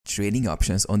Trading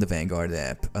options on the Vanguard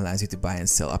app allows you to buy and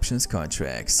sell options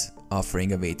contracts,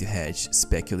 offering a way to hedge,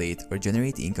 speculate, or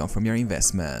generate income from your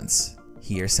investments.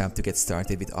 Here's how to get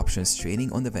started with options trading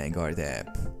on the Vanguard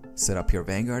app. Set up your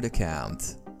Vanguard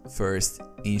account. First,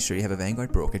 ensure you have a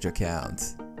Vanguard brokerage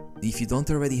account. If you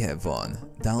don't already have one,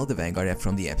 download the Vanguard app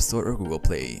from the App Store or Google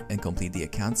Play and complete the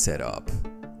account setup.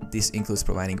 This includes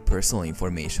providing personal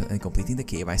information and completing the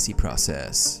KYC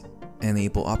process.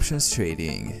 Enable options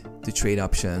trading. To trade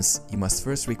options, you must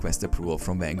first request approval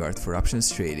from Vanguard for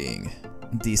options trading.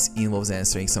 This involves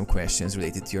answering some questions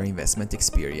related to your investment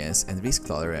experience and risk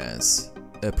tolerance.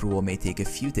 Approval may take a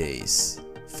few days.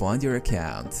 Fund your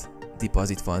account.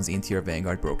 Deposit funds into your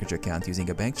Vanguard brokerage account using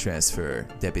a bank transfer,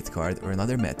 debit card, or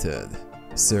another method.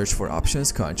 Search for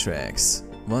options contracts.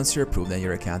 Once you're approved and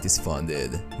your account is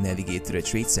funded, navigate to the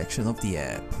trade section of the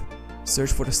app.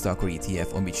 Search for the stock or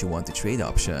ETF on which you want to trade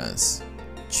options.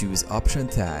 Choose option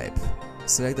type.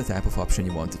 Select the type of option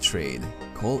you want to trade,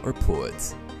 call or put.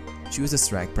 Choose a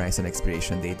strike price and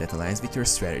expiration date that aligns with your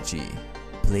strategy.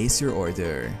 Place your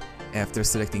order. After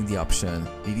selecting the option,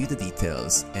 review the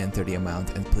details, enter the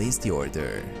amount and place the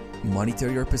order.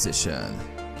 Monitor your position.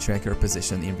 Track your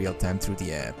position in real time through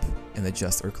the app and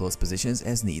adjust or close positions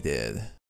as needed.